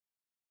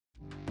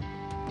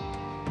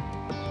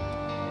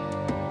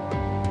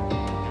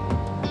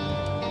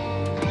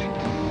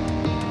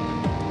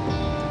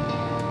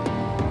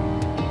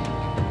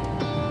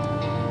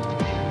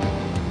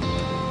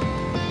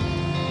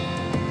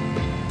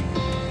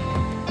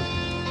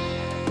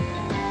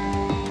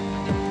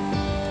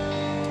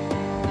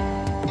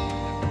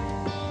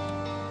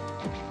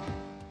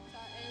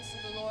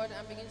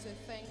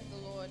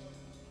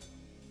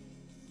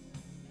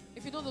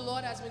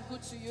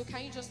good to you,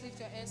 can you just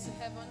lift your hands to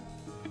heaven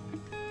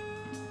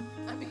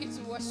and begin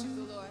to worship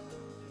the Lord?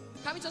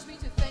 Can we just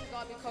begin to thank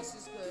God because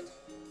He's good?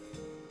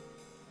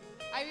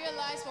 I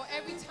realize for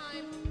every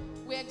time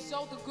we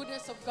exalt the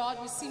goodness of God,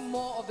 we see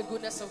more of the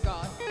goodness of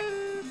God.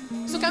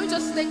 So can we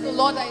just thank the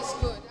Lord that is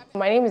good?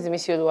 My name is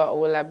Imisioluwa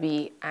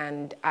Owolabi,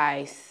 and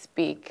I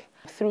speak.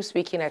 Through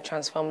speaking, I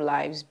transform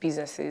lives,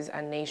 businesses,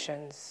 and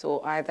nations.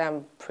 So either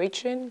I'm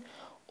preaching,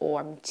 or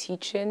I'm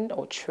teaching,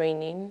 or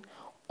training,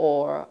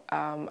 or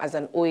as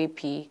an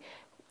OAP,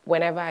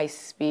 whenever I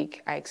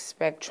speak, I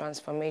expect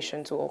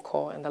transformation to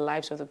occur in the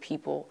lives of the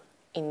people,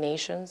 in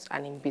nations,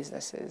 and in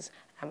businesses.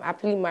 I'm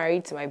happily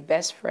married to my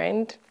best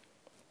friend.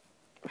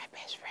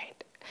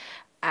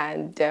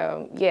 And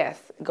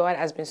yes, God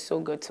has been so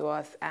good to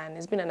us, and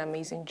it's been an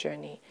amazing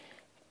journey.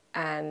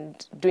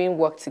 And doing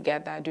work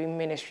together, doing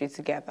ministry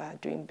together,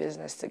 doing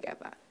business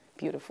together,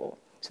 beautiful.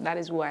 So that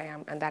is who I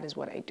am, and that is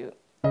what I do.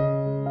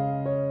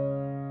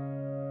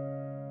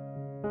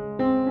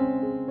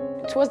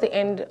 Towards the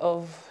end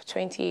of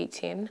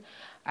 2018,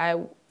 I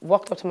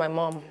walked up to my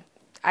mom.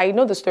 I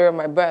know the story of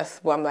my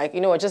birth, but I'm like,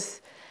 you know what, just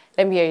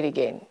let me hear it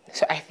again.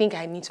 So I think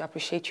I need to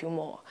appreciate you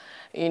more,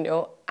 you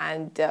know.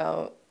 And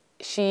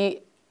she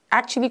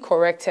actually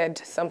corrected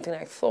something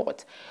I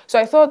thought. So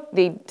I thought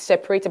they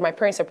separated, my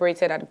parents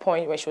separated at the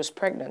point where she was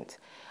pregnant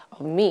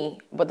of me,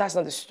 but that's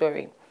not the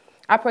story.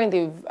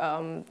 Apparently,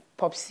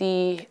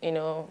 Popsy, you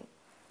know,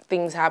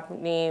 things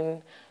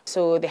happening.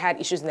 So they had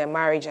issues in their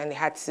marriage and they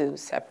had to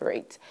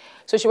separate.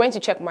 So she went to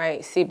check my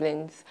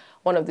siblings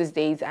one of these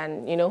days,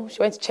 and, you know, she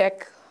went to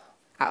check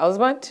her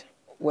husband.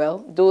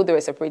 Well, though they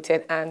were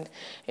separated, and,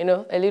 you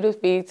know, a little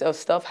bit of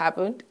stuff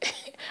happened,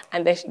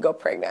 and then she got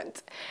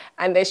pregnant.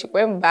 And then she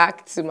went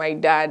back to my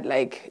dad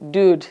like,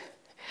 dude,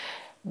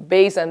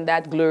 based on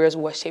that glorious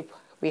worship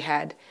we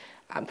had,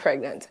 I'm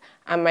pregnant.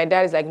 And my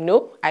dad is like,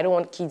 no, I don't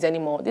want kids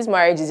anymore. This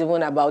marriage is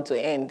even about to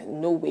end.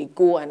 No way,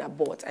 go and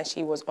abort. And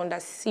she was under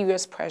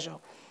serious pressure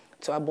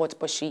to abort,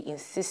 but she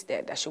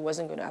insisted that she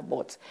wasn't going to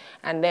abort.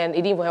 And then it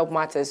didn't even help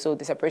matters, so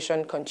the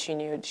separation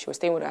continued. She was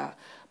staying with her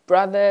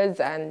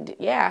brothers, and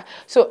yeah.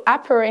 So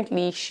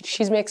apparently,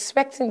 she's been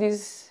expecting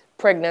this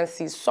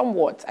pregnancy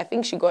somewhat. I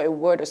think she got a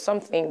word or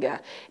something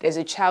that there's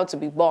a child to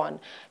be born,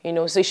 you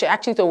know. So she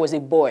actually thought it was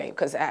a boy,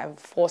 because I have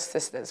 4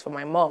 sisters for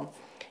my mom.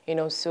 You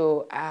know,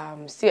 so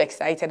I'm still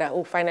excited that,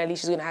 oh, finally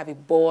she's going to have a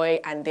boy,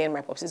 and then my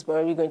pops is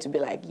probably going to be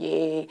like,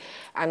 yay,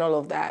 and all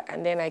of that.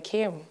 And then I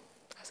came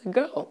as a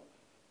girl.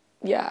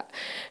 Yeah,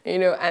 you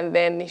know, and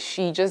then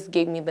she just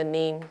gave me the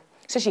name.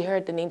 So she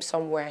heard the name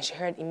somewhere, and she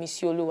heard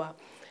Imisioluwa.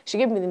 She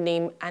gave me the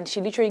name, and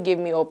she literally gave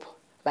me up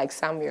like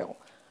Samuel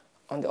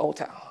on the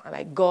altar. I'm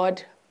like,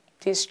 God,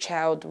 this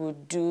child will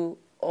do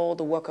all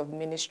the work of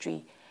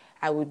ministry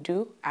I would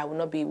do. I will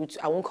not be able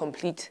to, I won't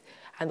complete,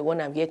 and the one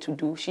I'm here to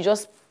do. She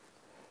just,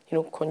 you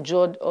know,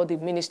 conjured all the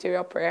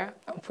ministerial prayer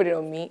and put it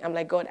on me. I'm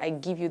like, God, I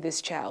give you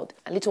this child.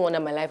 A little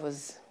wonder my life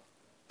was,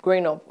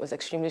 growing up was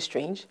extremely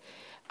strange.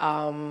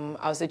 I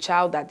was a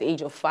child at the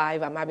age of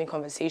 5. I'm having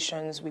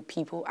conversations with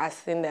people,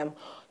 asking them,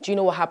 do you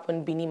know what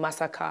happened, Bini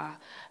massacre,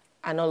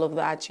 and all of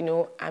that, you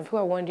know? And people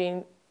are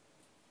wondering,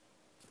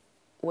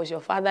 was your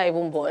father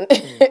even born?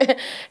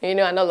 You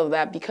know, and all of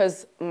that,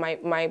 because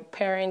my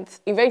parents,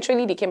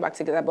 eventually they came back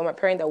together, but my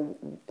parents,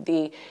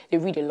 they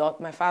read a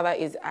lot. My father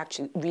is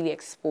actually really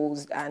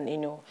exposed, and, you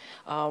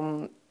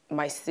know,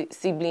 my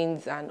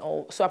siblings and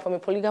all. So I'm from a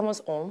polygamous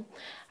home,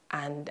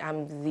 and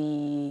I'm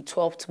the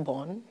 12th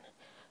born,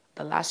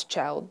 the last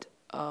child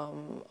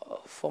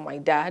for my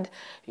dad,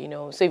 you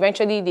know. So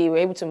eventually they were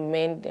able to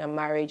mend their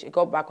marriage. It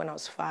got back when I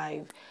was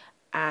 5.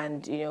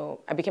 And, you know,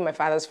 I became my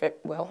father's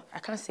favorite. Well, I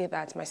can't say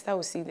that. My sister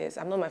will see this.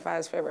 I'm not my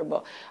father's favorite,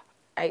 but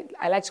I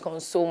like to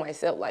console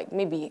myself. Like,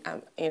 maybe,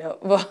 you know,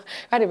 but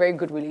I had a very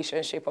good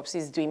relationship. Popsy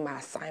is doing my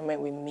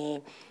assignment with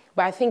me.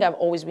 But I think I've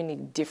always been a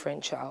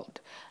different child.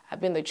 I've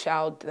been the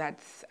child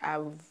that's,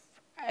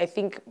 I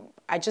think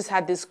I just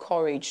had this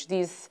courage,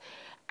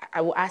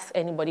 I will ask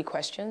anybody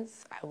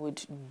questions. I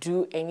would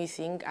do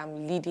anything.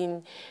 I'm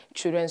leading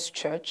children's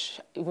church,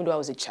 even though I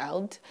was a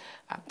child.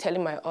 I'm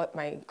telling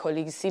my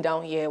colleagues, sit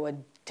down here, we're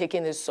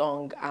taking this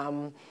song.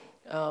 I'm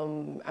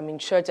in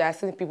church,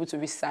 asking people to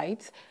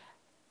recite.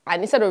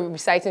 And instead of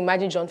reciting,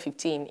 imagine John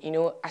 15, you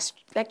know, as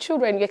like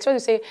children, you expect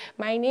to say,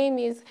 my name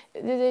is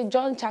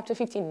John chapter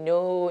 15.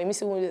 No,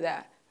 Imisi won't do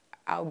that.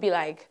 I'll be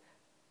like,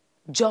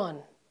 John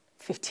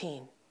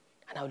 15.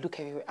 And I'll look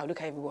at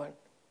everyone.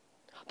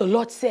 The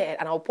Lord said,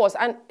 and I'll pause.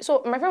 And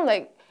so my friend was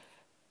like,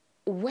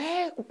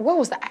 where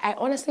was that? I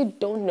honestly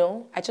don't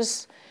know. I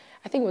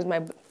think it was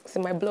it's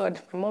in my blood.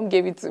 My mom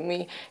gave it to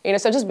me. You know,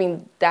 so I've just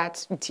been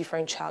that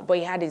different child. But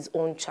he had his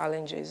own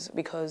challenges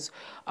because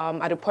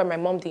at a point my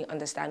mom didn't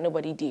understand.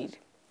 Nobody did.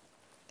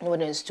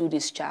 Nobody understood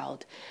this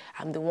child.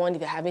 I'm the one, if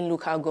they're having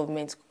local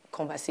government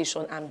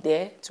conversation, I'm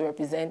there to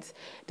represent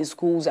the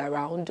schools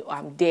around.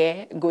 I'm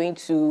there going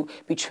to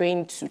be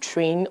trained to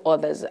train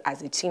others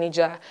as a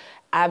teenager.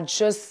 I've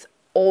just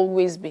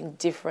always been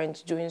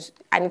different,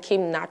 and it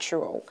came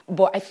natural.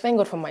 But I thank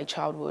God for my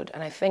childhood,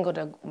 and I thank God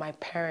that my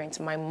parents,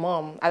 my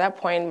mom, at that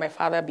point, my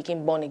father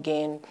became born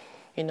again.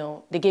 You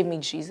know, they gave me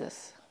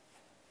Jesus.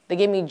 They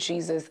gave me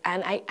Jesus,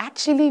 and I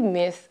actually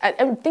miss,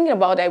 I'm thinking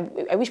about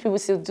it, I wish people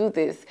still do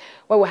this,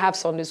 where we have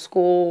Sunday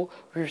school,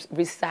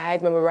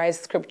 recite, memorize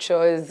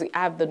scriptures,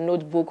 have the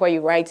notebook where you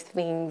write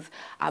things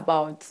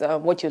about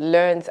what you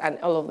learned and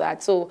all of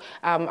that. So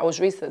I was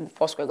raised in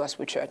Foursquare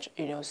Gospel Church,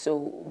 you know, so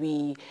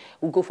we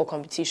go for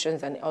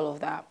competitions and all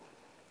of that.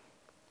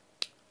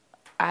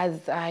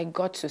 As I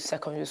got to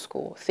secondary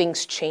school,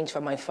 things changed for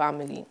my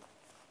family.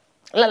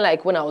 Not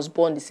like when I was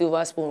born, the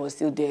silver spoon was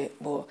still there,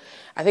 but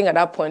I think at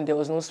that point there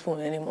was no spoon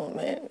anymore,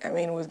 man. I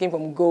mean, it was going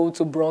from gold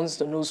to bronze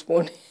to no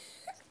spoon.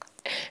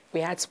 We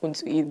had spoon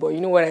to eat, but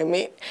you know what I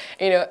mean?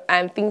 You know,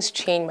 and things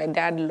changed. My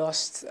dad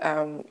lost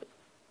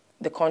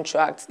the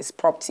contract, his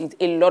property,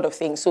 a lot of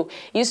things. So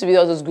it used to be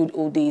all those good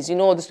old days. You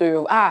know, all the story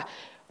of,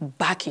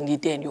 back in the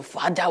day, and your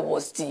father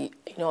was the,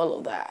 you know, all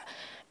of that,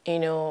 you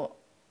know.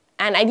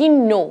 And I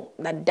didn't know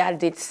that Dad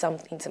did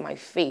something to my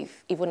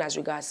faith, even as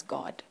regards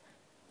God.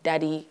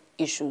 Daddy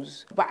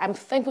issues. But I'm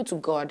thankful to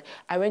God.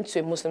 I went to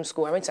a Muslim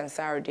school. I went to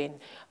Ansarudin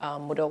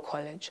Model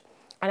College.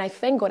 And I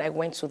thank God I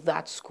went to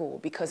that school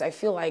because I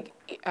feel like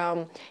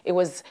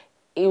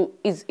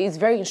it's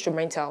very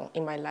instrumental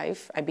in my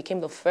life. I became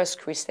the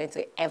first Christian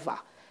to ever.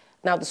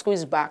 Now the school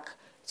is back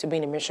to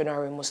being a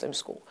missionary Muslim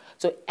school.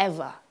 So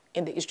ever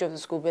in the history of the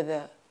school, be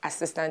the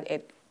assistant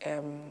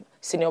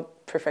senior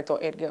prefect or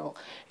head girl,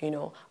 you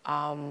know,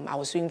 I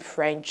was doing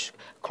French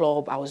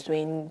club, I was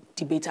doing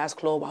debaters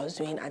club, I was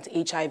doing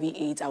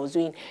anti-HIV/AIDS, I was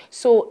doing,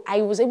 so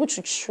I was able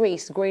to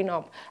trace growing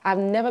up. I've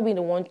never been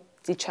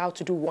the child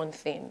to do one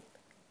thing.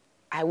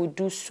 I would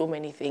do so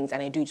many things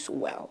and I do it so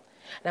well.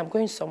 And I'm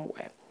going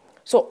somewhere.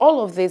 So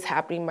all of this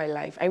happened in my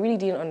life. I really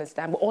didn't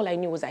understand, but all I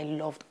knew was I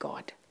loved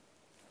God.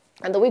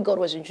 And the way God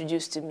was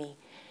introduced to me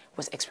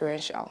was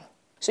experiential.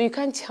 So you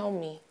can't tell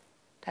me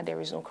that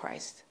there is no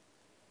Christ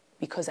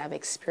because I've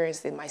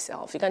experienced it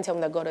myself. You can't tell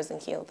me that God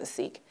doesn't heal the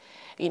sick.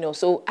 You know,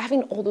 so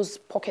having all those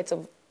pockets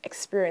of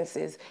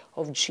experiences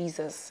of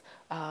Jesus,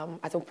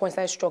 at a point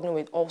I started struggling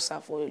with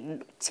ulcer,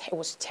 it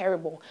was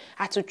terrible.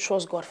 I had to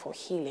trust God for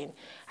healing.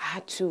 I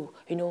had to,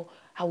 you know,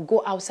 I would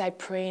go outside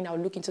praying, I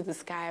would look into the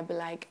sky, I'd be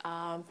like,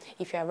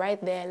 if you're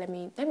right there, let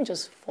me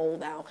just fall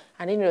down.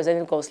 And then there was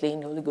anything called slaying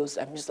the Holy Ghost.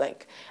 I'm just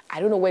like,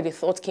 I don't know where the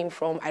thought came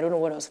from. I don't know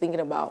what I was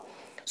thinking about.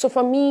 So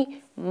for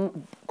me,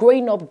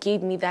 growing up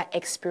gave me that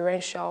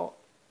experiential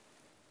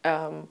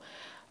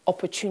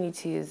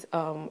opportunities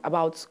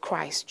about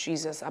Christ,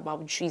 Jesus,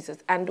 about Jesus.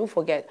 And don't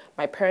forget,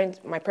 my parents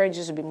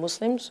used to be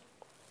Muslims.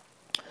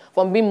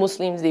 From being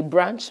Muslims, they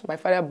branched. My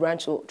father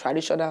branched to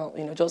traditional,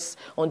 you know, just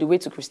on the way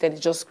to Christianity,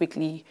 just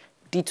quickly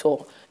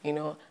detour, you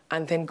know,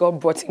 and then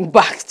God brought him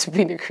back to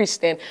being a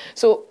Christian.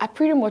 So I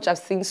pretty much have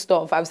seen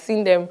stuff. I've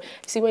seen them,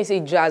 see when you say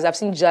jazz, I've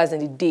seen jazz in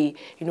the day,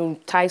 you know,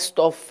 tie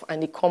stuff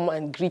and they come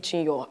and greet you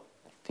in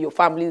your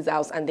family's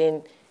house and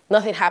then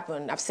nothing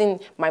happened. I've seen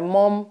my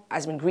mom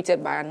has been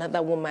greeted by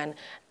another woman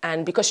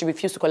and because she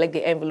refused to collect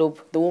the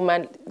envelope, the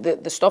woman,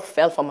 the stuff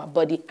fell from her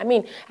body. I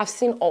mean, I've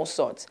seen all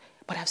sorts,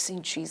 but I've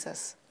seen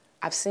Jesus.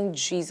 I've seen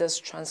Jesus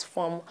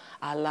transform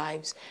our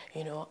lives,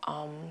 you know.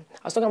 I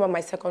was talking about my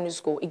secondary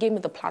school. It gave me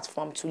the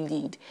platform to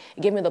lead.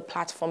 It gave me the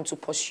platform to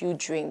pursue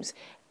dreams.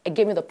 It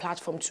gave me the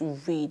platform to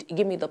read. It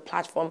gave me the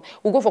platform.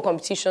 We'll go for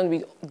competition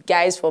with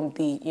guys from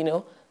the, you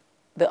know,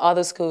 the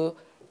other school,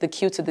 the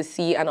Q to the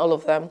C and all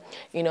of them,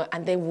 you know,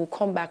 and then we'll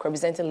come back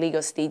representing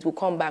Lagos State. We'll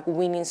come back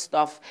winning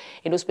stuff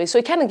in those places. So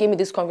it kind of gave me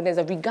this confidence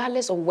that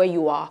regardless of where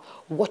you are,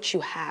 what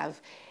you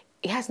have,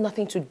 it has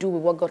nothing to do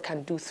with what God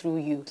can do through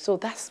you. So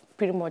that's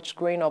pretty much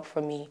growing up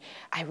for me.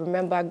 I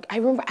remember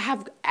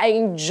I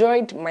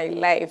enjoyed my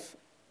life,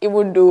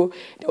 even though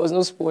there was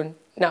no spoon.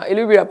 Now, a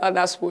little bit about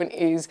that spoon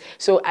is,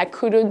 so I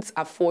couldn't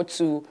afford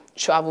to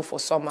travel for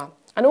summer.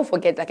 And don't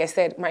forget, like I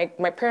said, my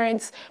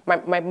parents,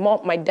 my mom,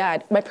 my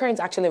dad, my parents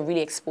actually are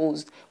really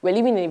exposed. We're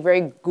living in a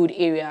very good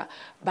area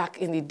back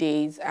in the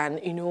days.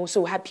 And, you know,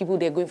 so we had people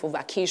there going for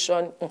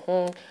vacation.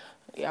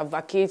 You're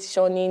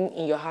vacationing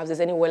in your house,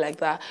 there's anywhere like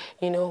that,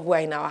 you know,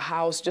 we're in our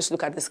house, just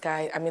look at the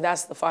sky. I mean,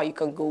 that's the far you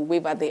can go,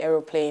 wave at the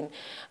aeroplane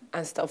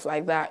and stuff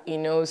like that, you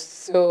know.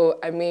 So,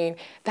 I mean,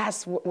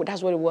 that's what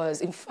it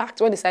was. In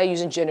fact, when they started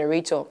using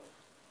generator,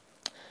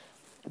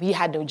 we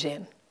had no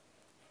gen.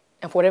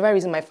 And for whatever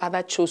reason, my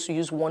father chose to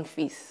use one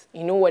face.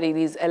 You know what it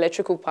is?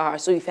 Electrical power.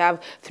 So if you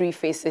have 3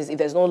 faces, if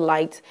there's no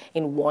light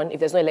in one,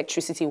 if there's no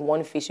electricity in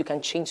one face, you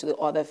can change to the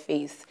other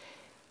face.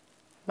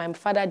 My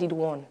father did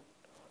one.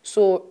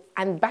 So,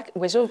 and back,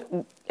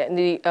 so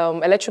the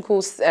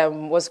electrical,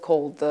 what's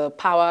called, the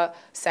power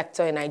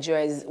sector in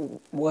Nigeria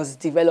was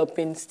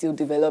developing, still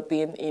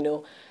developing, you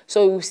know.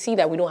 So you see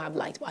that we don't have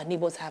light, but our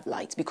neighbors have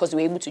light because they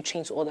were able to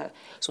change to order.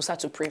 So start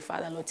to pray,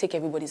 Father, Lord, take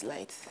everybody's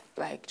lights.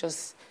 Like,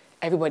 just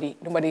everybody,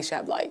 nobody should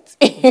have lights,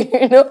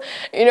 you know.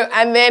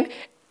 And then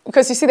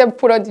Because you see them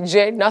put on the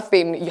jet,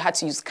 nothing. You had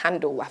to use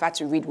candle. I've had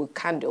to read with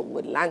candle,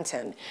 with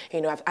lantern.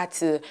 You know, I've had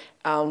to,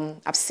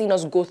 I've seen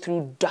us go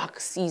through dark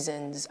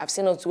seasons. I've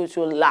seen us go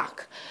through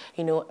lack,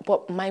 you know.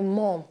 But my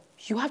mom,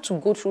 you have to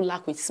go through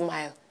lack with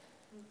smile.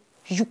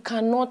 You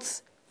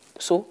cannot,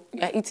 so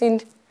you're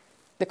eating,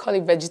 they call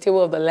it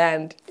vegetable of the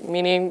land,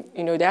 meaning,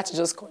 you know, they have to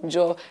just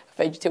conjure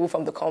vegetable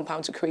from the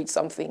compound to create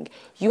something.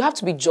 You have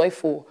to be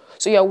joyful.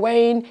 So you're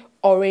wearing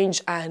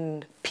orange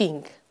and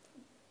pink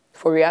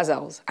for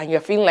rehearsals, and you're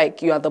feeling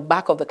like you're at the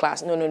back of the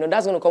class. No, no, no,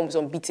 that's going to come with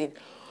some beating.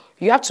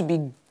 You have to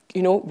be,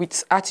 you know,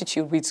 with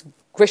attitude, with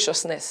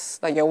graciousness,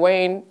 like you're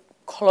wearing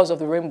colors of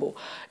the rainbow.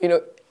 You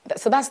know,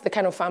 so that's the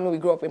kind of family we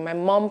grew up in. My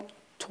mom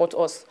taught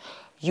us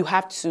you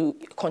have to,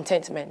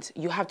 contentment,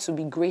 you have to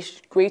be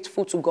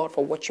grateful to God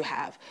for what you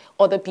have.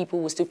 Other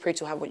people will still pray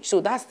to have what you, so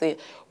that's the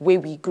way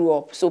we grew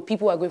up. So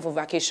people are going for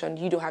vacation,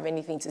 you don't have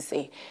anything to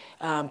say.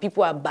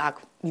 People are back.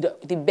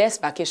 The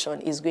best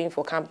vacation is going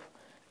for camp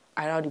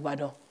around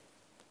Ibadan.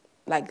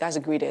 Like, that's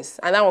the greatest.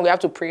 And that one, we have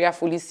to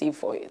prayerfully save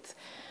for it,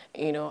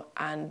 you know.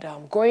 And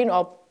growing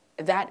up,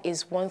 that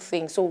is one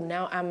thing. So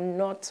now I'm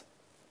not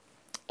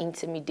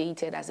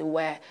intimidated, as it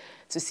were,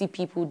 to see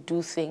people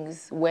do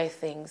things, wear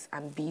things,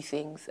 and be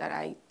things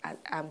that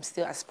I'm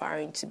still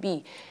aspiring to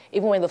be.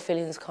 Even when the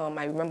feelings come,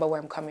 I remember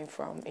where I'm coming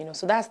from, you know.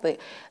 So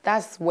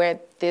that's where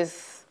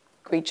this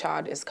great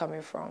child is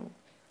coming from.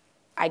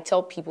 I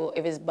tell people,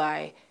 if it's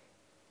by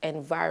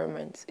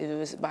environment, if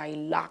it's by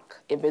lack,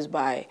 if it's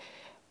by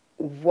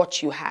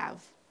what you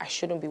have, I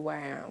shouldn't be where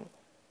I am.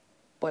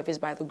 But if it's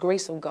by the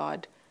grace of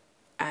God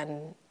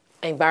and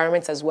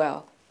environment as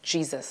well,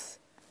 Jesus,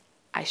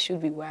 I should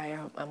be where I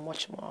am and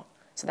much more.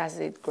 So that's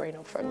it growing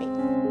up for me.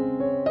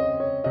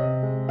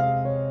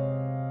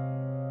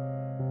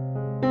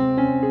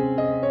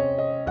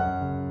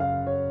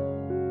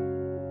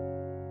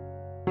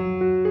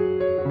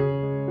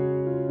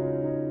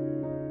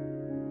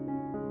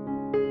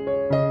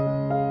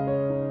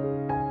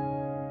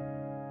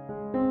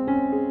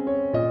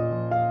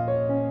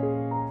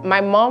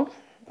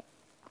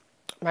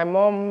 My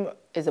mom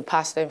is a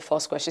pastor in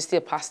Foursquare. She's still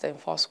a pastor in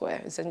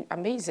Foursquare. It's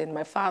amazing.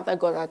 My father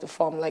got out the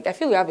form. Like, I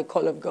feel you have a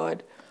call of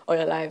God on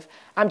your life.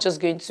 I'm just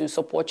going to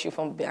support you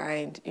from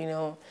behind, you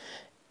know.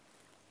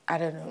 I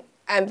don't know.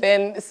 And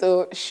then,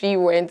 so she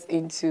went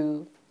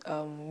into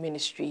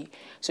ministry.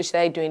 So she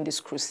started doing this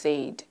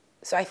crusade.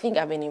 So I think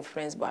I've been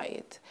influenced by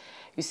it.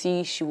 You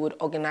see, she would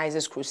organize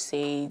this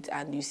crusade,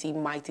 and you see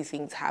mighty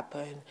things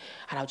happen,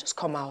 and I'll just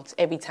come out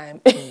every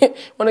time.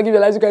 Want to give your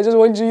life to Christ, I just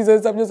want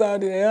Jesus. I'm just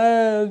out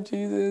there,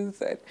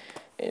 Jesus. And,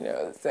 you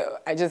know, so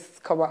I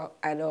just come out.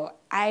 I know.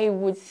 I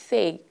would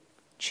say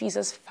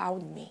Jesus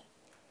found me.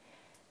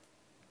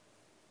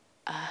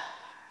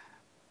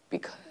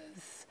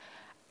 Because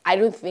I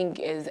don't think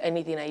it's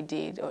anything I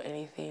did or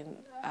anything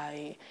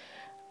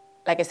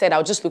like I said,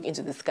 I'll just look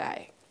into the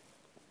sky.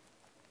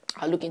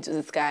 I'll look into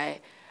the sky,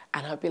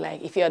 and I'll be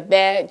like, if you're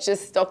there,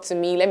 just talk to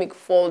me. Let me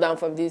fall down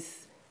from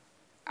this.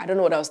 I don't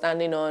know what I was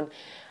standing on.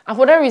 And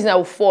for that reason, I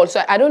would fall.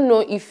 So I don't know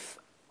if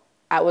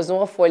I was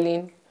not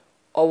falling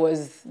or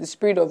was the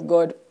Spirit of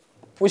God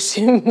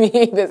pushing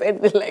me. There's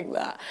anything like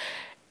that.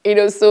 You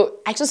know, so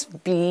I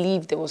just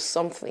believed there was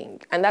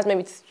something. And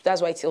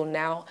that's why till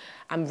now,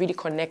 I'm really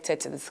connected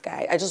to the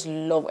sky. I just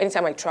love,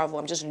 anytime I travel,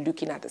 I'm just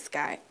looking at the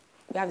sky.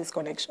 We have this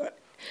connection,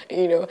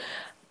 you know.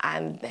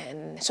 And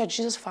then, so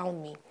Jesus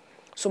found me.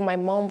 So my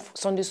mom,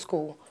 Sunday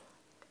school,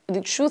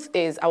 the truth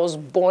is I was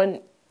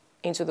born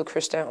into the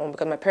Christian home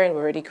because my parents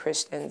were already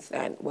Christians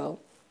and, well,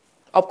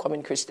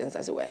 upcoming Christians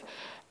as it were.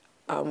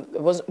 I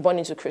was born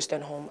into a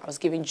Christian home. I was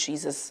given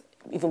Jesus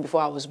even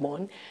before I was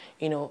born,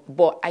 you know.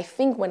 But I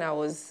think when I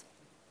was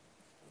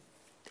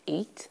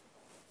 8,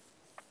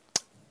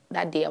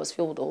 that day I was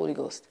filled with the Holy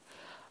Ghost.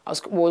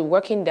 We were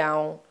working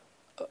down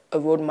a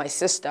road with my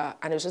sister,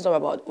 and it was just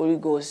about Holy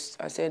Ghost.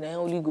 I said,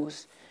 Holy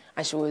Ghost.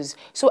 And she was,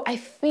 so I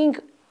think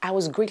I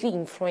was greatly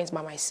influenced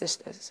by my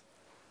sisters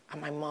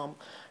and my mom,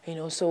 you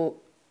know. So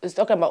it's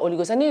talking about Holy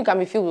Ghost. I knew you can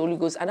be filled with Holy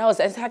Ghost. And I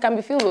said, I can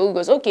be filled with Holy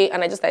Ghost. Okay.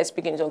 And I just started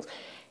speaking in tongues.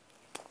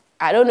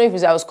 I don't know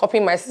if I was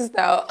copying my sister.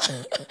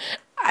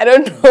 I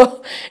don't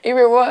know if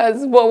it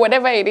was. But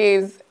whatever it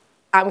is,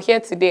 I'm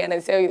here today and I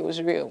tell you it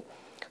was real.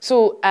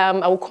 So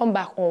I would come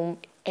back home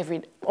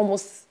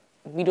almost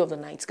middle of the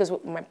night. Because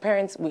my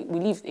parents, we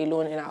lived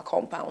alone in our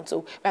compound. So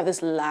we have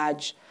this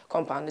large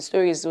compound. The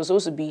story is there was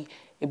supposed to be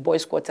a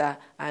boys' quarter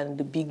and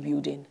the big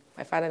building.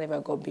 My father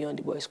never got beyond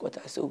the boys'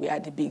 quarter. So we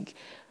had the big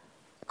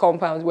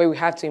compound where we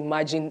have to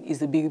imagine is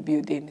the big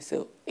building.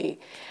 So,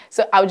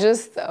 so I'll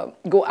just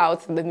go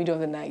out in the middle of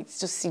the night,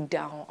 just sit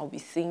down. I'll be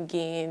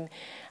singing.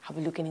 I'll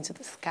be looking into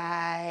the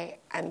sky.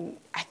 And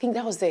I think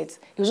that was it.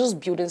 It was just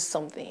building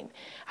something.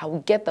 I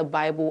would get the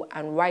Bible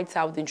and write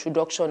out the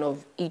introduction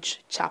of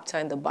each chapter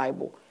in the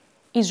Bible.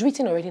 It's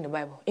written already in the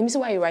Bible. Imisi,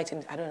 why are you writing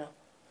it? I don't know.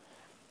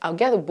 I'll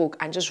get a book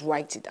and just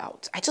write it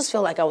out. I just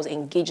felt like I was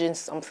engaging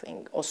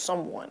something or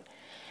someone,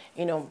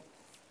 you know.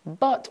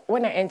 But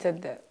when I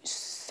entered the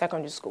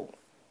secondary school,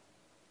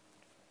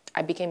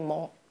 I became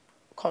more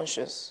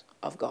conscious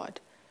of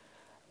God.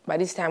 by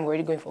this time, we're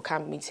already going for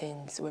camp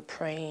meetings. We're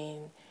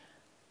praying.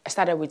 I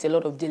started with a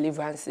lot of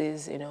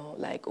deliverances, you know,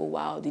 like, oh,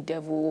 wow, the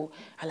devil.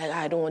 I'm like,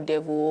 I don't want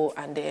devil.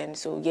 And then,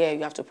 so, yeah,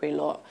 you have to pray a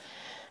lot.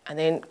 And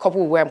then,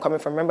 coupled with where I'm coming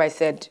from, remember I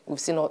said we've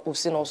seen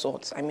all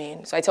sorts. I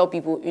mean, so I tell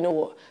people, you know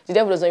what? The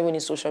devil doesn't even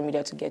need social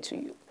media to get to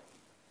you.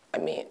 I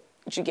mean,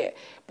 you get.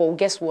 But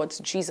guess what?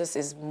 Jesus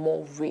is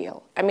more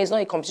real. I mean, it's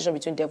not a competition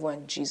between devil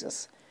and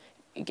Jesus.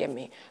 You get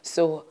me?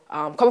 So,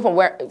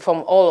 coming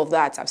from all of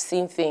that, I've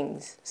seen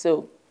things.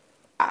 So,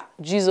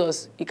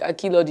 Jesus, he can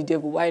kill all the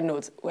devil. Why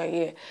not? We're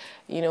here,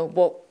 you know.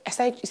 But it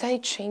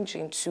started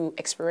changing to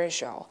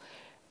experiential.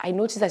 I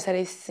noticed I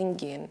started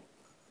singing.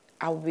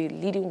 I'll be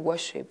leading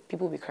worship.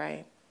 People will be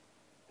crying.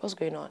 What's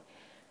going on?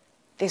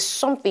 There's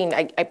something.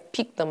 I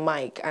picked the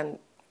mic and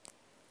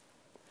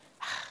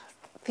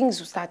things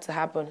will start to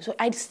happen. So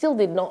I still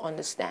did not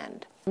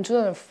understand. In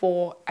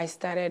 2004, I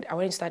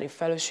went to start a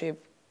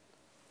fellowship.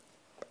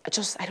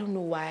 I don't know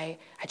why.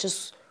 I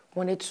just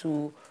wanted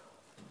to,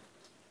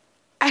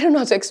 I don't know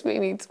how to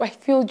explain it. I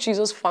feel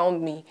Jesus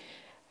found me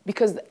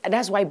because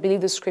that's why I believe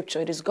the scripture.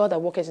 It is God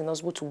that worketh in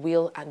us both to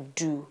will and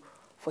do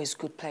for his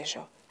good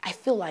pleasure. I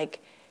feel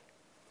like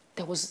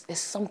there's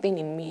something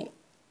in me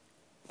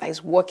that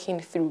is working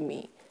through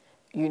me,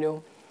 you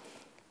know.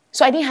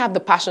 So I didn't have the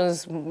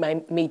passions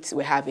my mates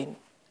were having.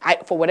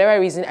 For whatever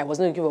reason, I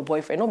wasn't looking for a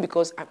boyfriend. Not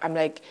because I'm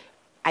like,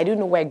 I don't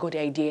know where I got the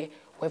idea.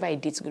 Whoever I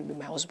date is going to be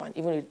my husband,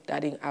 even if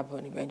that didn't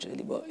happen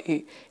eventually. But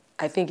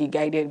I think he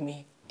guided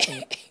me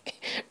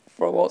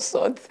from all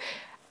sorts.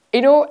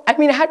 You know, I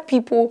mean, I had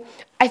people,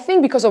 I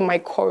think because of my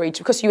courage,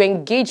 because you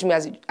engage me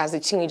as a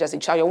teenager, as a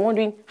child, you're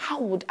wondering, how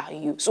old are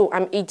you? So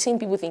I'm 18,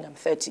 people think I'm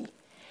 30.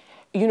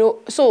 You know,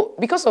 so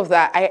because of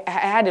that, I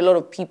had a lot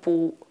of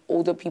people,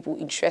 older people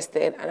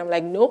interested. And I'm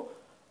like, no,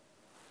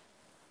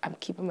 I'm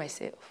keeping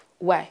myself.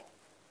 Why?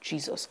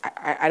 Jesus.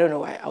 I don't know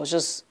why. I was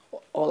just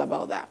all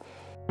about that.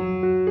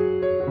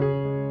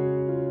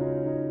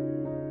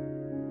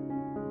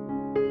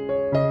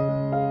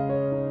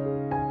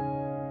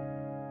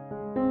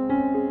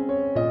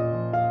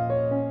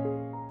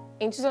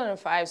 In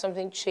 2005,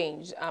 something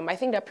changed. I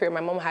think that period,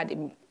 my mom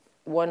had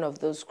one of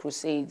those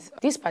crusades.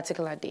 This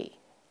particular day,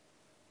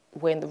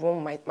 when the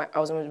room, I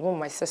was in the room with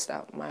my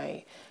sister,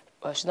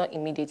 she's not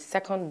immediate,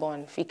 second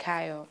born,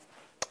 Fikayo,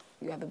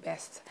 you are the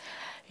best.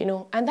 You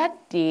know, and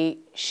that day,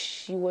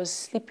 she was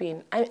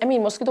sleeping. I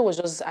mean, Mosquito was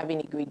just having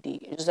a great day,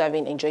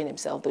 enjoying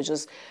himself. They were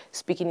just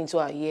speaking into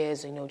our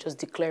ears, you know, just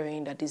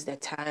declaring that this is their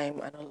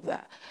time and all of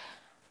that.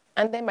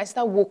 And then my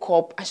sister woke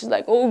up, and she's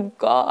like, oh,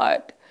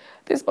 God,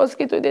 this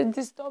mosquito, they're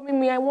disturbing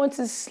me. I want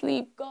to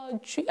sleep. God,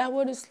 I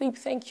want to sleep.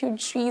 Thank you,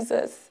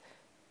 Jesus.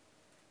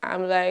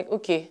 I'm like,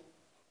 okay.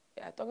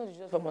 Yeah, talking to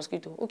Jesus for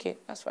mosquito. Okay,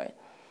 that's fine.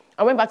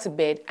 I went back to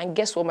bed, and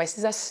guess what? My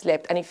sister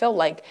slept, and it felt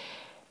like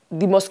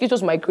the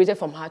mosquitoes migrated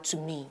from her to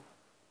me.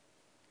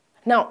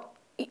 Now,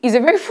 it's a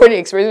very funny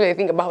experience when I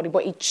think about it,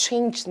 but it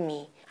changed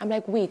me. I'm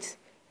like, wait,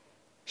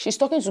 she's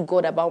talking to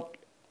God about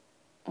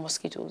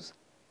mosquitoes.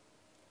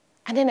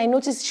 And then I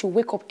noticed she'll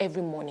wake up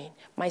every morning.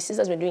 My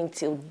sister's been doing it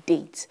till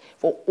date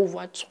for over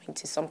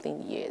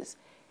 20-something years.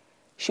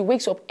 She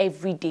wakes up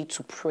every day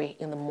to pray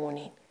in the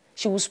morning.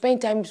 She will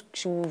spend time,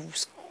 she will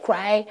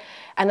cry,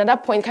 and at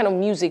that point, kind of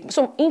music.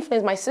 Some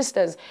influence, my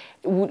sisters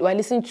were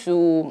listening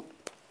to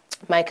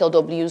Michael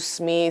W.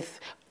 Smith,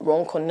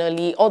 Ron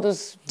Connolly, all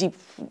those deep,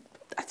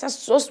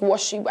 just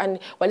worship, and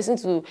we're listening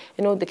to,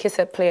 you know, the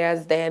cassette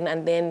players then,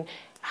 and then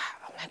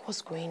I'm like,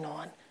 what's going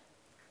on?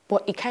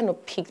 But it kind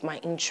of piqued my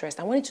interest.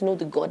 I wanted to know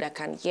the God that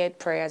can hear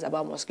prayers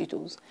about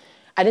mosquitoes.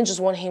 I didn't just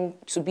want him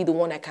to be the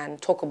one that can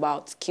talk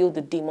about, kill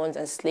the demons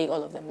and slay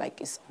all of them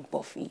like it's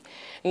Buffy.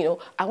 You know,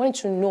 I wanted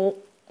to know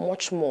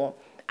much more,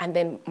 and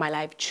then my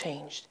life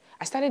changed.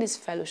 I started this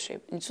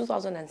fellowship in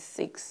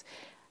 2006.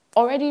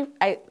 Already,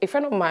 a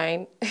friend of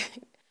mine,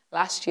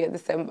 last year,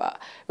 December,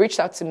 reached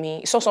out to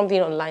me, saw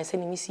something online,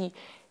 saying, Imisi,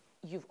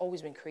 you've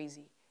always been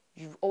crazy.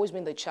 You've always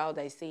been the child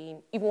that is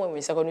saying, even when we were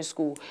in secondary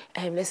school,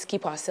 let's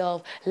keep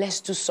ourselves, let's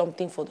do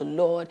something for the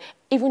Lord.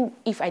 Even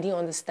if I didn't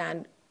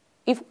understand,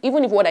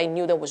 even if what I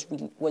knew then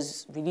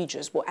was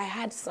religious, but I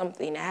had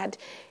something, I had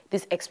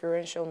this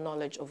experiential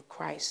knowledge of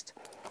Christ.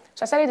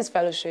 So I started this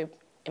fellowship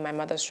in my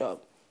mother's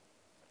shop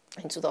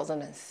in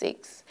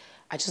 2006.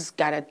 I just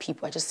gathered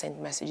people, I just sent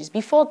messages.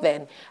 Before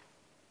then,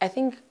 I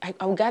think I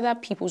would gather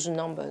people's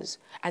numbers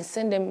and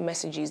send them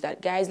messages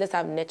that, guys, let's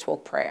have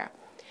network prayer.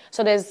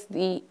 So there's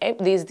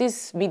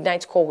this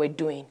midnight call we're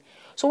doing.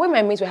 So when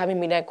my mates were having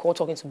midnight call,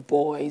 talking to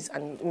boys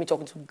and me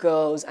talking to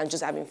girls and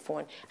just having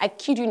fun, I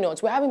kid you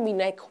not, we're having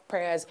midnight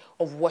prayers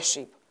of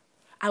worship.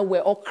 And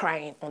we're all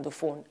crying on the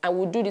phone. And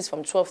we'll do this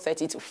from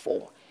 12:30 to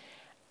 4.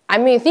 I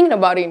mean, thinking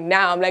about it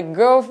now, I'm like,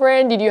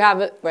 girlfriend, did you have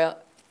it? Well,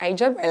 I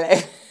enjoyed my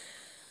life.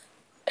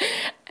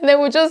 And then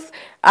we'll just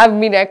have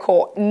midnight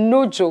call,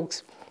 no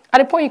jokes. At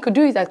the point, you could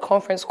do it at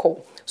conference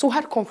call. So we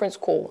had conference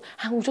call,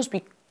 and we'll just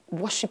be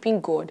worshiping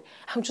God.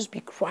 I'll just be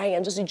crying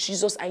and just say,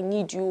 Jesus, I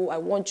need you, I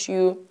want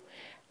you.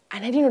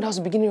 And I didn't know that was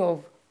the beginning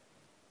of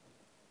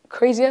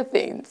crazier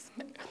things.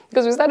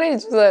 Because we started in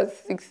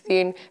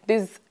 2016,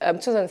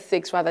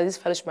 2006 rather, this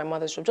fellowship, my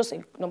mother's shop, just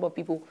a number of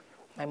people.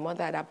 My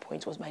mother at that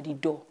point was by the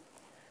door.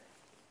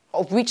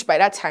 Of which, by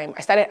that time,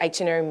 I started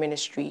itinerary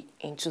ministry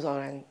in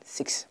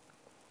 2006.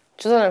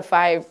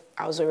 2005,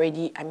 I was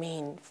already,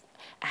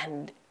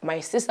 and my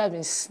sister has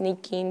been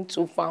sneaking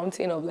to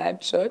Fountain of Life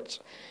Church.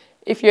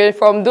 If you're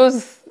from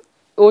those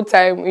old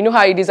time, you know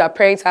how it is, our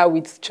parents are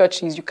with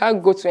churches. You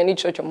can't go to any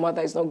church your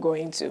mother is not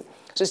going to.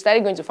 So I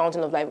started going to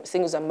Fountain of Life,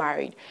 singles and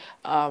married,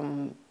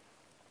 in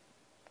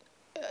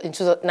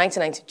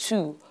 1992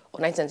 or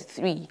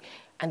 1993.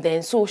 And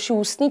then, so she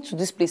would sneak to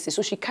these places.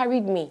 So she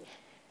carried me.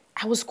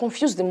 I was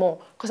confused the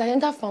more because I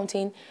entered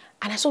Fountain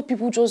and I saw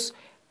people just,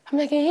 I'm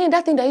like, hey,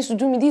 that thing that used to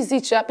do me, this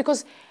is it,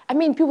 because,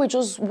 people were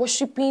just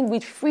worshiping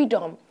with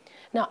freedom.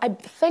 Now, I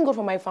thank God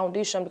for my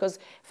foundation because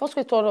first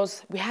we taught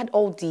us, we had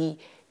all the,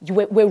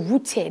 we're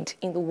rooted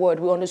in the word.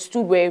 We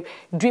understood we're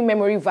doing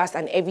memory verse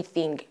and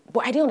everything.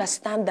 But I didn't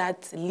understand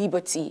that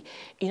liberty,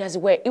 as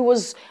it were.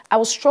 I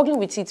was struggling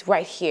with it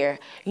right here,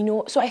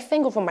 So I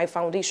thank God for my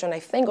foundation. I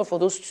thank God for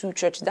those two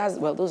churches.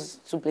 Those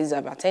two places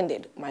I've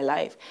attended my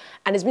life.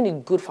 And it's been a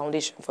good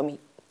foundation for me.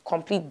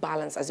 Complete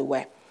balance, as it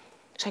were.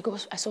 So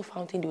I saw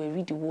Fountain, they would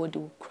read the word, they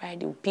would cry,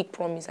 they would pick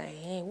promise, and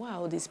hey, what are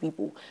all these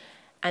people?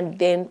 And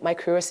then my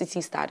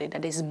curiosity started,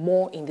 that there's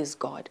more in this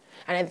God.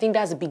 And I think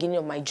that's the beginning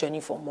of my journey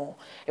for more.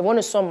 If I want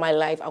to sum my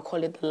life, I'll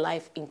call it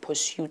life in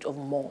pursuit of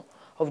more,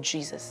 of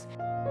Jesus.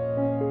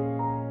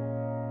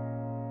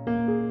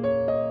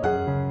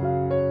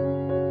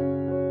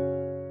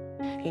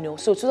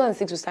 So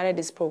 2006, we started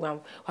this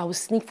program. I would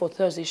sneak for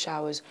Thursday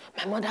showers.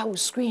 My mother would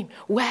scream,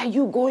 where are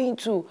you going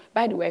to?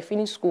 By the way, I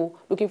finished school,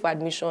 looking for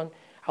admission.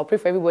 I'll pray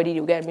for everybody,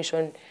 they'll get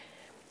admission.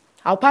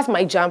 I'll pass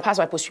my JAM, pass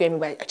my Poju-Oyemade,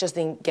 but I just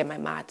didn't get my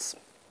maths.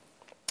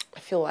 I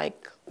feel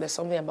like there's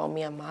something about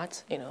me and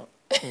maths,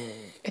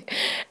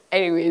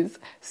 Anyways,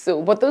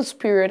 but those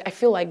period, I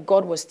feel like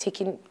God was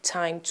taking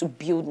time to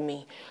build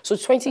me. So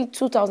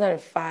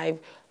 2005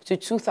 to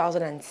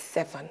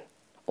 2007,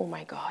 oh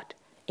my God,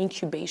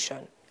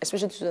 incubation,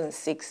 especially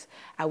 2006,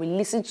 I would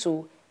listen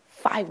to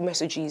 5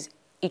 messages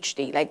each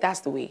day. Like, that's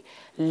the way.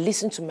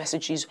 Listen to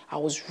messages. I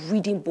was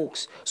reading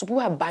books. So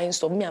people are buying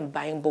stuff. Me, I'm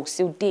buying books.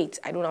 Still date.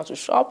 I don't know how to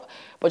shop,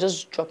 but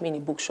just drop me in a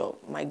bookshop.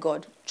 My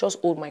God, just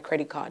hold my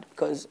credit card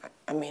because,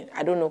 I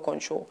don't know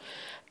control,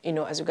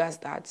 as regards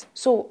that.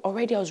 So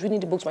already I was reading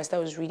the books my sister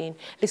was reading,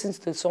 listening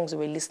to the songs they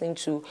were listening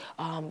to,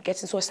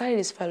 so I started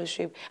this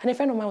fellowship. And a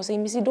friend of mine was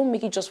saying, Missy, don't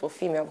make it just for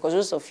female, because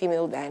just for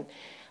female, then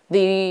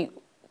the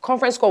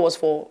conference call was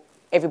for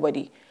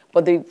everybody.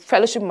 But the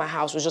fellowship in my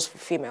house was just for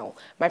female.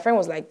 My friend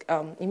was like,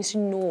 Imisi,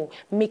 no,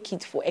 make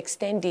it for,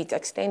 extend it.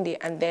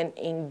 And then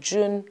in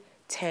June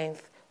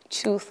 10th,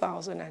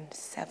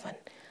 2007,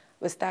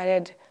 we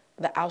started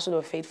the Household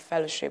of Faith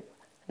Fellowship,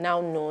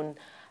 now known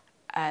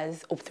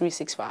as Up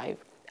 365.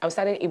 I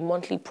started a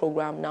monthly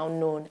program now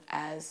known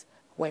as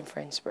When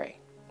Friends Pray.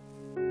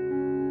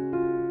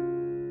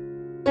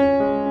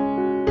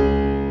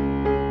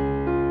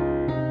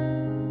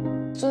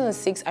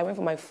 2006, I went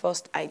for my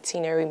first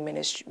itinerary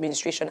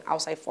ministration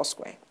outside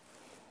Foursquare.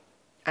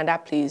 And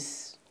that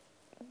place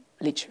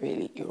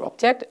literally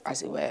erupted,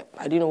 as it were.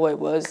 I didn't know what it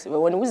was. But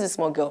when it was a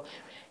small girl,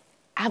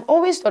 I've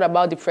always thought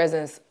about the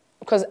presence,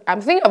 because I'm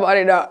thinking about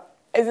it now.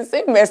 It's the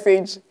same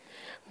message.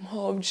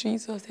 More of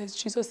Jesus, there's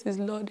Jesus is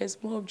Lord, there's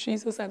more of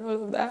Jesus and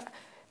all of that.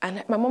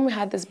 And my mom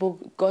had this book,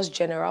 God's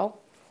General.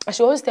 And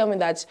she always tell me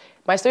that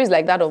my story is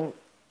like that of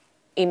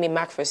Amy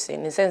Macpherson,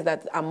 in the sense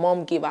that her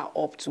mom gave her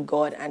up to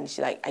God, and she's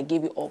like, I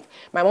gave you up.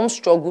 My mom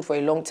struggled for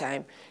a long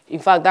time. In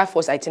fact, that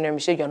first itinerary,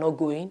 she said, you're not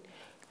going.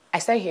 I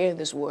started hearing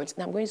these words,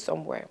 and I'm going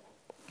somewhere.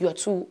 You are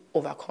too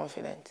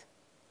overconfident.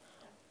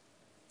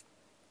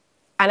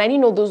 And I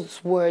didn't know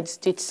those words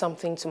did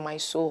something to my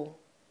soul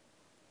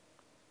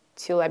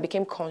till I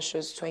became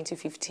conscious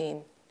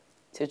 2015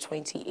 to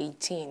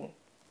 2018.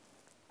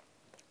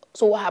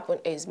 So what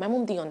happened is, my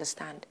mom didn't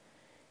understand.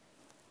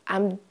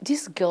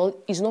 This girl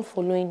is not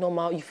following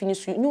normal, you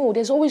finish, no,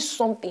 there's always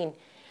something.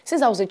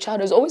 Since I was a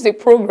child, there's always a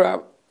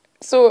program.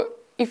 So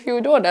if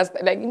you don't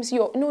understand, like,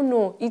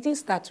 no, it didn't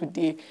start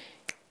today.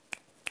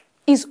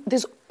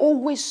 There's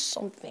always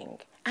something.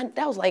 And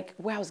that was like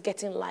where I was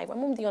getting life. My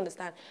mom didn't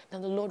understand.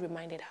 Then the Lord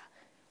reminded her,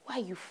 why are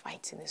you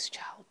fighting this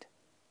child?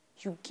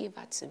 You gave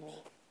her to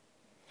me.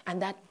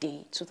 And that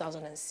day,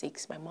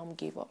 2006, my mom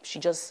gave up. She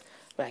just,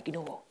 like, you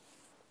know what?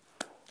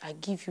 I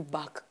give you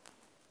back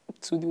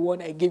to the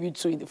one I gave you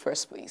to in the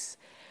first place.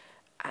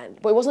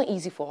 But it wasn't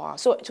easy for her.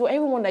 So to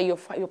everyone that your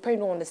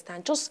parent don't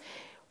understand, just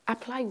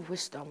apply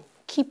wisdom.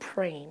 Keep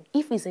praying.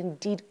 If it's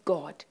indeed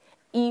God,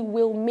 He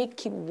will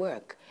make it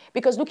work.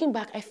 Because looking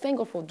back, I thank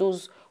God for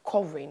those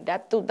covering,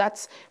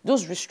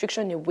 those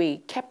restrictions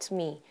away kept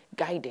me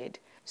guided.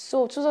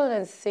 So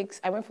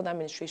 2006, I went for that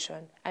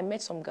administration. I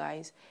met some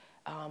guys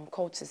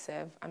called to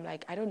serve. I'm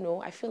like, I don't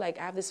know. I feel like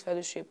I have this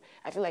fellowship.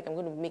 I feel like I'm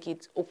going to make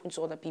it open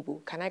to other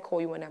people. Can I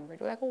call you when I'm ready?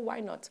 They're like, oh, why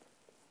not?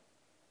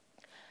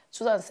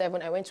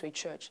 2007, I went to a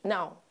church.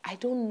 Now, I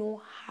don't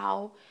know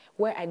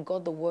where I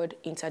got the word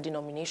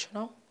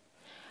interdenominational.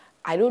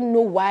 I don't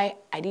know why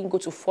I didn't go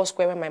to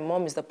Foursquare when my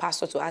mom is the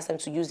pastor to ask them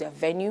to use their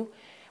venue.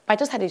 But I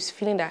just had this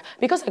feeling that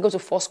because I go to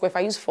Foursquare, if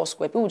I use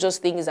Foursquare, people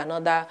just think it's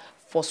another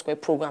Foursquare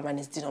program and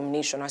it's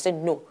denomination. I said,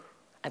 no,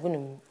 I'm going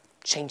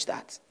to change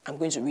that. I'm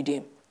going to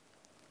Redeem.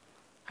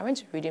 I went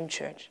to Redeem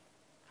Church.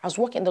 I was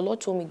walking, the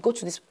Lord told me, go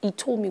to this. He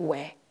told me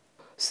where.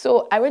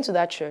 So I went to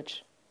that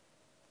church.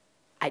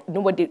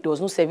 There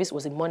was no service, it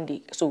was a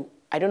Monday. So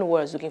I don't know what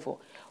I was looking for.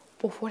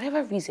 But for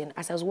whatever reason,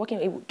 as I was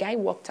walking, a guy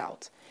walked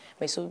out.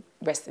 May so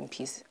rest in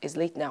peace. It's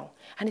late now.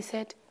 And he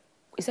said,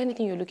 is there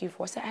anything you're looking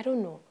for? I said, I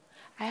don't know.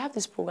 I have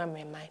this program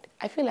in mind.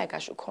 I feel like I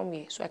should come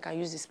here so I can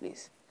use this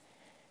place.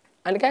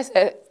 And the guy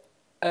said,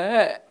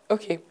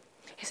 okay.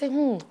 He said,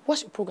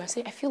 what's your program? I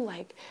said, I feel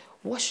like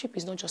worship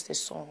is not just a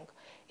song.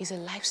 It's a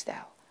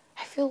lifestyle.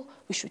 I feel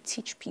we should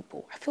teach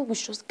people. I feel we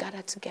should just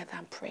gather together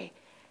and pray.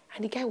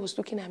 And the guy was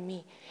looking at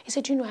me. He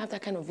said, do you know I have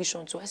that kind of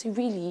vision too? I said,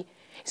 really?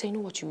 He said, you know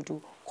what you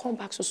do? Come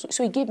back.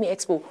 So he gave me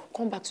expo.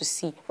 Come back to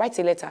see. Write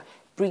a letter.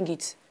 Bring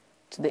it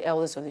to the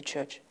elders of the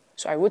church.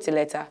 So I wrote a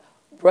letter,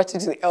 brought it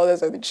to the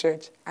elders of the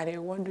church. And they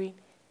were wondering.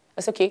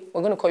 I said, okay,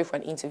 we're going to call you for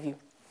an interview.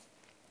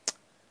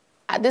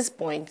 At this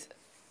point,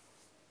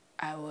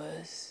 I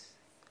was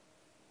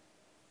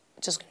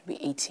just going to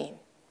be 18,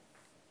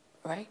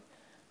 right?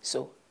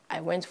 So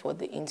I went for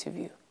the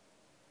interview.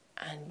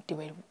 And they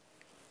were...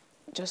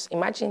 Just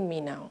imagine me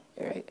now,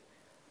 right?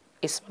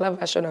 A smaller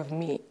version of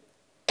me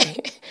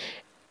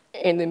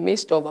in the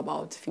midst of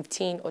about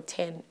 15 or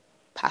 10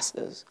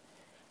 pastors.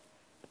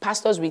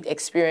 Pastors with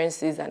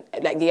experiences and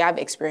like they have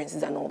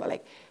experiences and all, but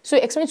like, so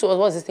explain to us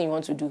what's this thing you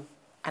want to do?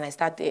 And I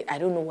started, I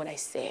don't know what I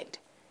said.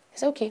 I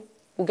said, okay,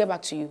 we'll get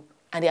back to you.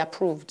 And they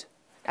approved.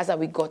 That's how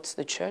we got to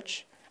the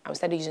church and we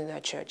started using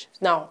that church.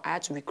 Now I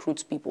had to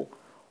recruit people.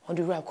 On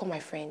the road, I'll call my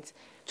friends.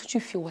 Don't you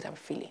feel what I'm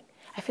feeling?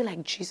 I feel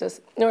like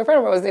Jesus. You know, my friend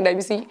of mine was saying that,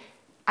 you see,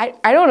 I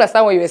don't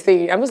understand what you were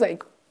saying. I was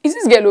like, is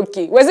this girl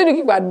okay? Was it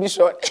looking for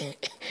admission?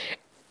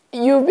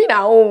 You've been at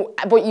home,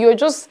 but you're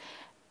just...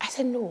 I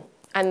said, no.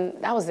 And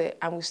that was it.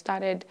 And we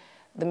started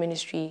the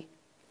ministry.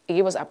 It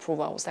gave us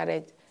approval. We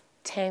started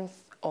 10th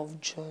of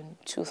June,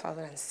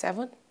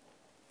 2007.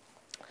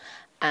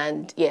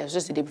 And yeah, it was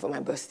just the day before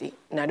my birthday.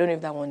 And I don't know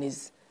if that one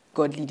is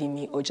God leading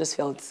me or just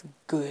felt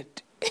good.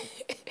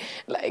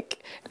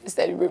 Like,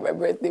 instead of my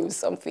birthday was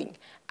something.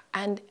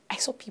 And I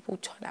saw people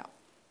turn out.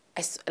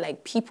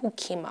 Like, people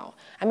came out.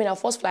 I mean, our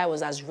first flyer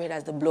was as red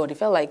as the blood. It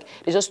felt like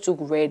they just took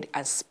red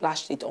and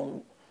splashed it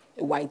on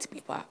white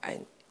paper.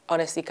 And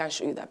honestly, can't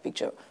show you that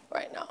picture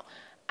right now.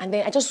 And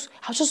then I was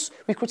just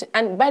recruiting.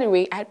 And by the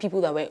way, I had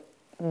people that were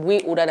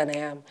way older than I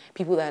am.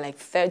 People that are like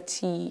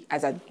 30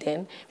 as at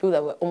then. People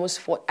that were almost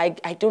 40.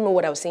 I don't know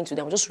what I was saying to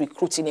them. I was just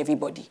recruiting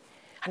everybody.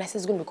 And I said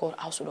it's going to be called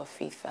Household of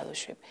Faith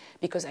Fellowship.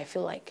 Because I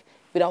feel like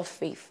without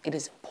faith, it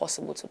is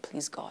impossible to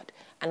please God.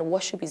 And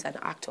worship is an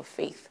act of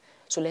faith.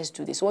 So let's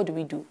do this. So what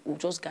do? We'll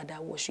just gather,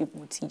 worship,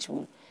 we'll teach.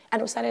 And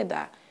we started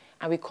that.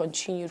 And we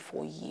continued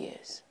for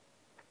years.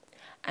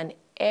 And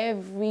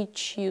every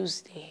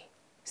Tuesday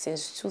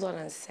since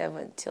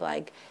 2007 till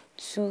like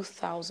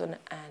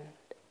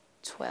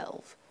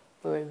 2012,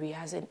 we were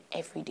rehearsing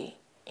every day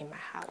in my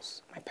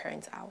house, my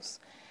parents' house.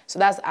 So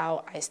that's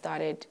how I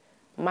started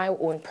my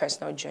own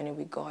personal journey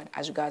with God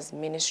as regards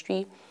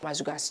ministry,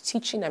 as regards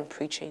teaching and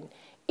preaching.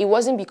 It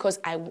wasn't because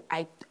I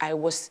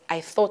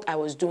thought I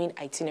was doing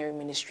itinerary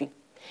ministry.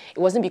 It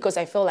wasn't because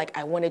I felt like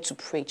I wanted to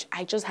preach.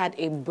 I just had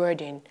a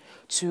burden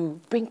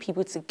to bring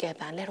people together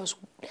and let's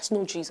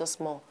know Jesus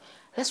more.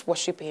 Let's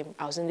worship him.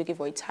 I wasn't looking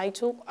for a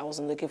title. I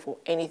wasn't looking for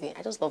anything.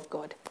 I just loved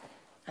God.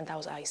 And that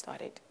was how I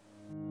started.